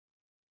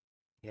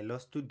Hello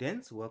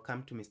students,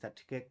 welcome to Mr.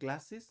 TK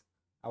classes.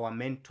 Our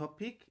main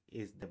topic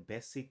is the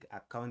basic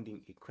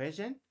accounting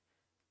equation.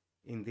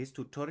 In this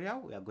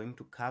tutorial, we are going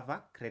to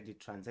cover credit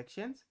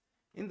transactions.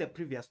 In the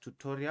previous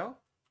tutorial,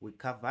 we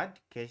covered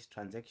cash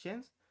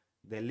transactions.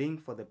 The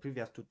link for the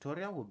previous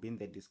tutorial will be in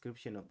the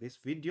description of this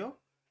video.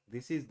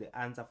 This is the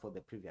answer for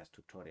the previous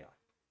tutorial.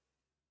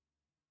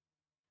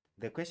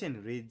 The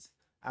question reads,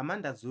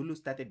 Amanda Zulu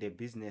started a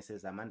business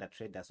as Amanda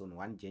Traders on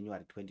 1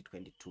 January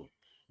 2022.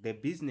 The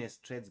business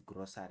trades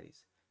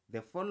groceries.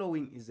 The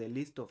following is a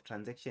list of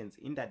transactions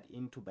entered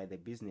into by the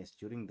business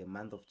during the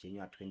month of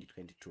January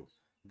 2022.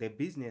 The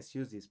business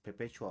uses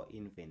perpetual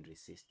inventory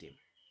system.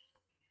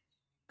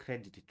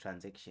 Credit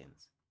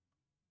transactions.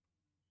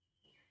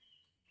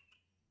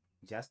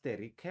 Just a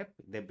recap,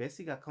 the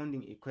basic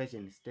accounting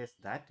equation states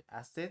that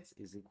assets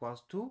is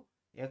equals to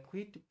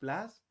equity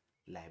plus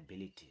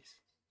liabilities,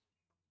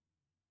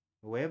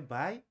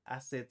 whereby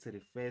assets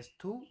refers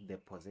to the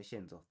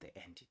possessions of the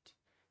entity.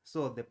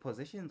 So the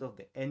possessions of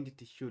the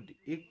entity should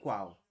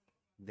equal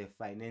the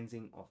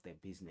financing of the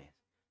business,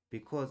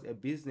 because a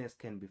business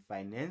can be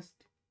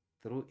financed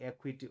through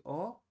equity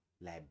or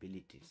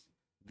liabilities.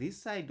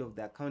 This side of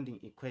the accounting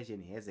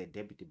equation has a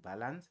debit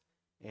balance,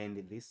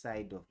 and this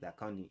side of the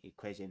accounting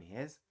equation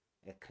has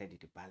a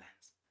credit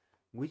balance,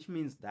 which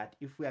means that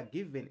if we are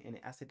given an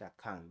asset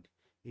account,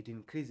 it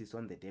increases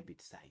on the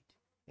debit side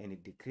and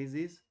it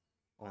decreases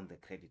on the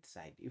credit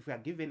side. If we are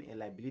given a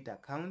liability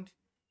account,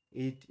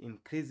 it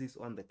increases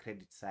on the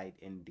credit side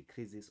and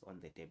decreases on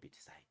the debit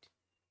side.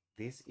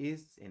 This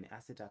is an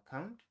asset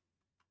account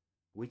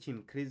which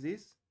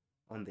increases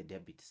on the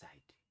debit side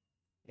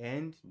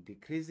and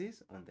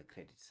decreases on the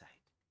credit side.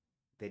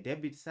 The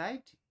debit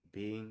side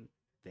being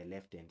the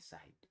left hand side,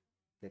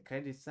 the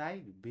credit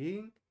side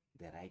being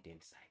the right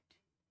hand side.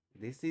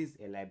 This is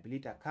a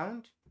liability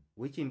account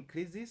which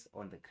increases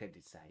on the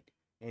credit side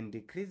and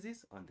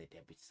decreases on the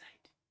debit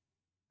side,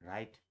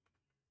 right?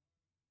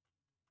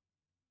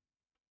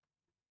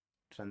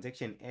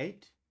 Transaction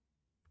 8.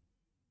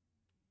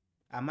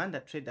 Amanda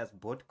Traders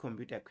bought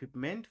computer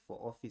equipment for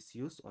office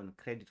use on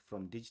credit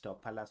from Digital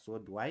Palace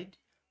Worldwide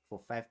for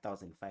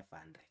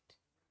 5,500.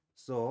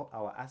 So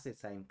our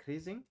assets are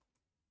increasing.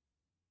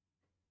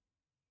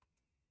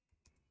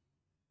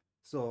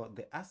 So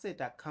the asset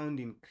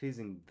account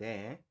increasing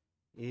there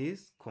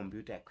is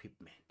computer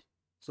equipment.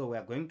 So we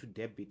are going to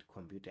debit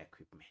computer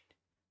equipment,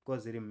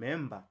 because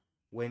remember,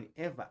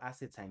 whenever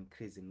assets are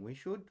increasing, we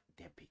should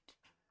debit.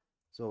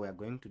 So we are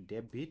going to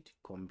debit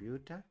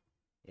computer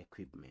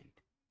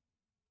equipment.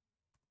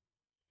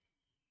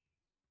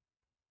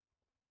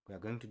 We are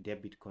going to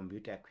debit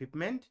computer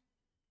equipment.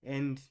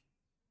 And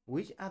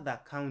which other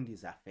account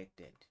is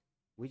affected?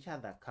 Which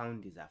other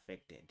account is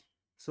affected?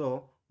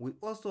 So we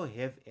also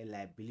have a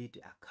liability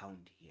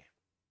account here.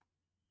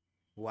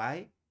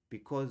 Why?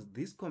 Because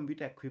this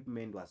computer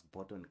equipment was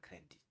bought on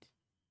credit.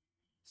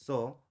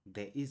 So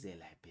there is a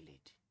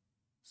liability.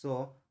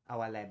 So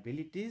our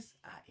liabilities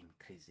are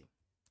increasing,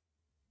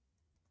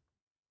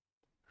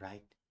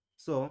 right?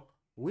 So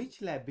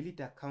which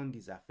liability account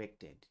is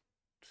affected?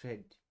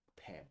 Trade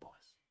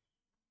payables.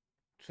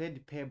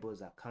 Trade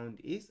payables account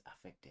is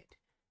affected.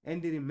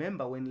 And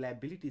remember, when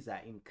liabilities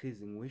are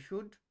increasing, we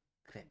should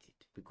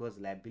credit, because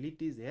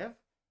liabilities have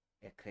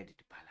a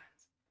credit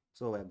balance.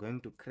 So we're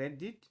going to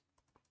credit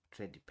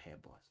trade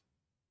payables,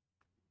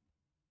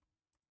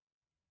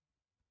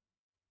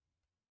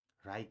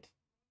 right?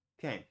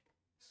 Okay,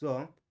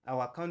 so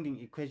our accounting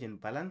equation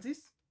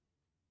balances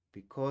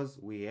because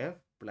we have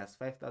plus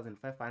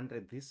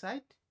 5,500 this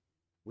side,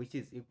 which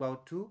is equal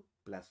to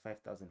plus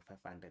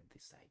 5,500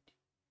 this side,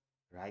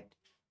 right?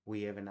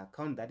 We have an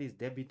account that is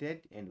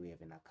debited and we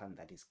have an account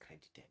that is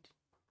credited.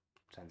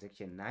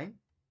 Transaction 9.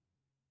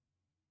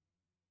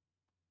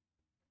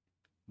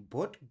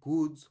 Bought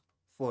goods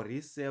for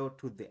resale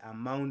to the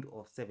amount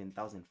of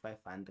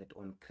 7,500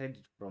 on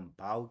credit from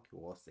bulk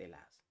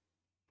wholesalers.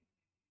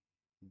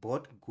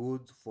 Bought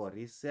goods for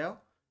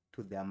resale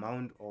to the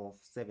amount of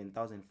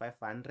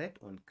 7,500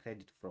 on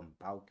credit from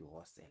bulk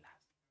wholesalers.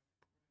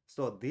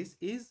 So this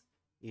is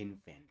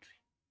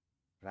inventory,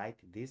 right?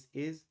 This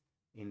is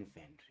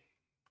inventory.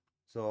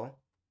 So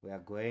we are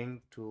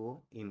going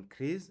to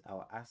increase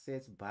our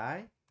assets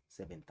by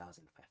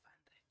 7,500,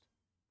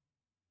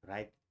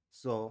 right?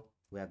 So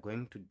we are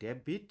going to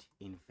debit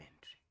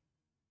inventory,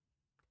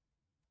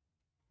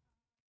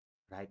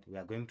 right? We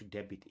are going to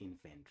debit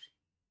inventory.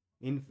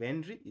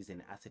 Inventory is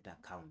an asset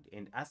account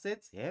and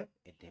assets have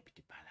a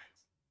debit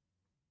balance,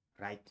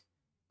 right?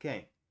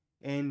 Okay,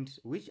 and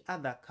which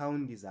other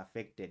account is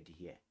affected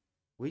here?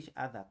 Which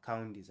other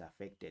account is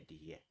affected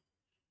here?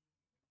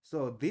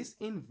 So this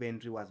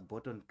inventory was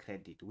bought on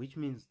credit, which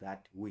means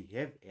that we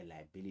have a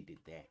liability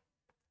there.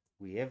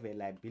 We have a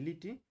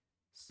liability,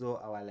 so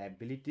our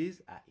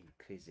liabilities are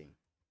increasing,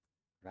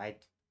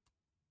 right?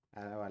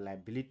 And our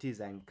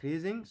liabilities are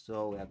increasing,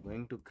 so we are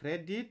going to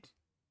credit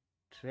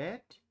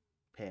trade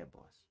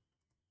payables.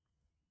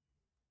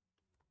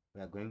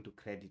 We are going to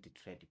credit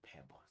trade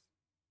payables,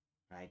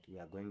 right? We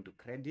are going to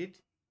credit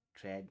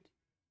trade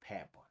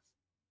payables.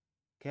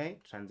 Okay,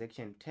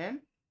 transaction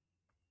 10.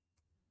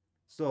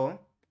 So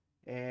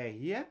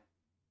here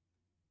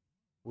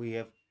we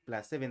have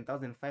plus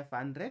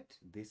 7,500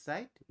 this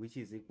side, which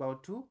is equal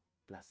to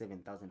plus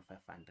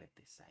 7,500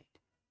 this side.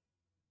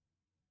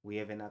 We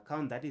have an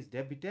account that is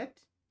debited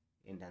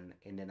and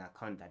an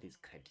account that is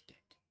credited,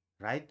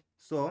 right?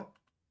 So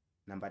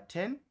number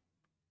 10,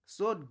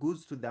 sold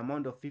goods to the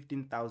amount of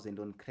 15,000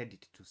 on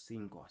credit to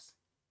singles,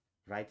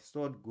 right?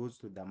 Sold goods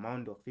to the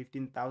amount of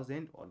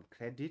 15,000 on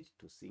credit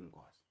to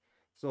singles.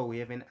 So we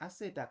have an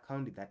asset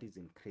account that is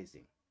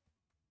increasing,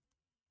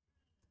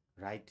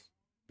 right?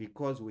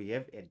 Because we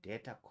have a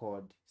data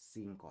called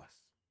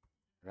singles,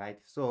 right?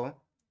 So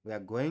we are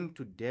going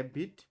to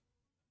debit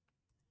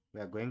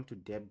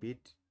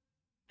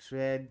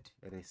trade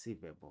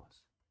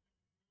receivables.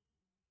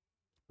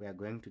 We are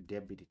going to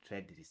debit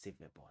trade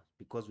receivables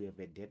because we have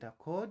a data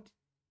code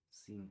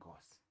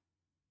singles,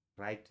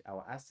 right?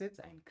 Our assets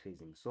are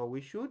increasing, so we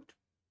should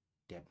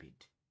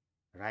debit,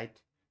 right?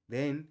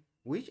 Then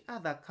which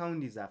other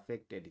account is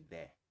affected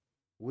there?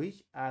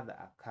 Which other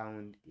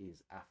account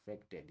is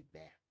affected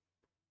there,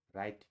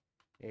 right?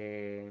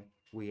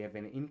 We have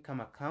an income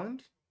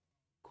account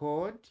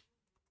called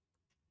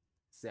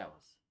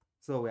sales,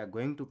 so we are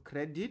going to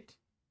credit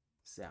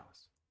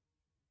sales.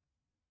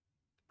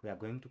 We are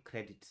going to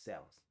credit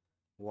sales.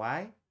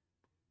 Why?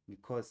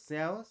 Because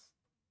sales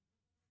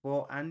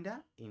fall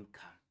under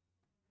income,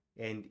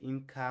 and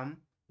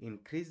income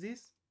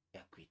increases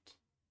equity.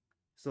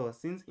 So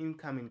since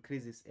income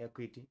increases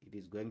equity, it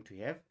is going to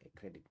have a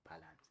credit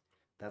balance.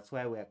 That's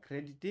why we are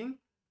crediting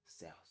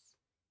sales,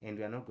 and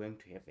we are not going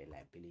to have a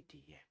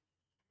liability here,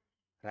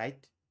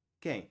 right?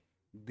 Okay,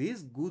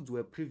 these goods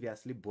were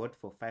previously bought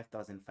for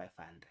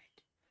 5,500.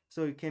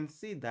 So you can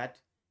see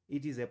that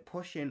it is a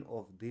portion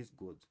of these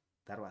goods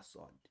that was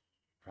sold,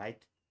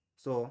 right?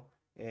 So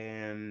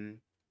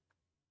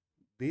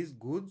these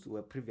goods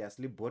were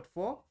previously bought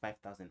for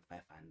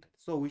 5,500.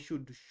 So we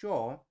should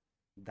show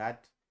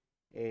that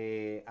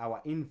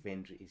our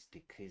inventory is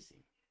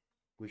decreasing.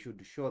 We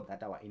should show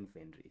that our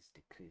inventory is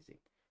decreasing,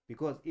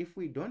 because if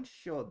we don't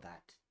show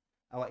that,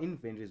 our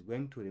inventory is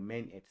going to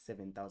remain at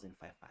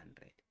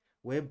 7,500,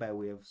 whereby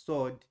we have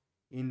sold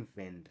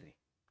inventory,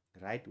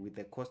 right, with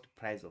the cost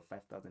price of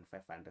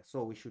 5,500.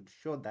 So we should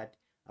show that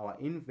our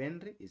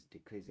inventory is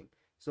decreasing.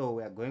 So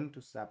we are going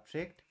to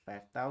subtract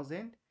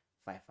 5,500.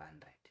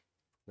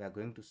 We are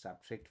going to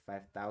subtract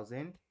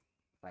 5,500,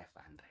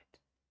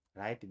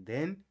 right?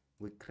 Then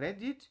we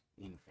credit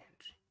inventory.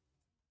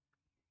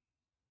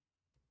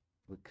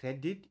 We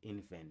credit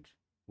inventory,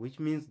 which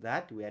means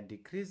that we are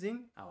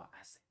decreasing our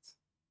assets,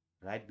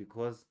 right?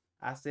 Because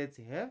assets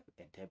have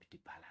a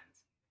debit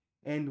balance.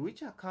 And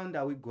which account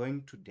are we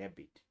going to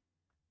debit?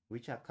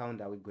 Which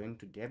account are we going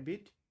to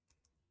debit?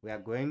 We are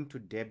going to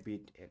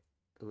debit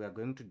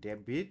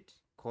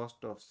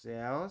cost of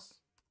sales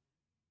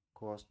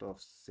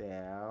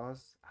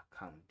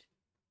account.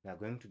 We are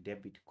going to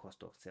debit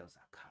cost of sales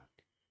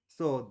account.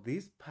 So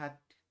this part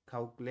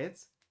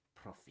calculates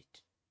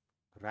profit,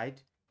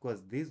 right?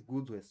 Because these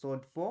goods were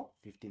sold for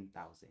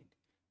 15,000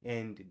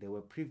 and they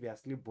were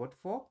previously bought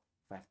for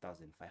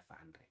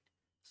 5,500.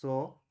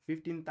 So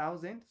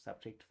 15,000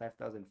 subtract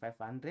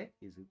 5,500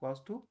 is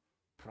equals to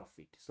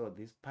profit. So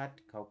this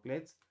part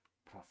calculates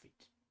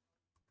profit.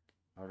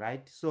 All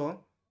right,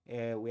 so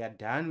we are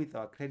done with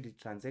our credit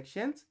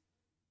transactions.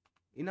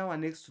 In our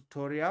next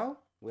tutorial,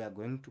 we are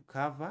going to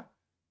cover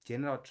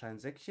general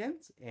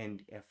transactions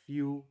and a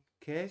few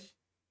cash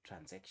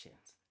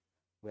transactions.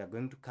 We are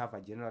going to cover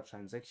general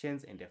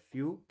transactions and a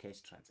few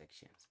cash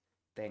transactions.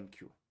 Thank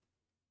you.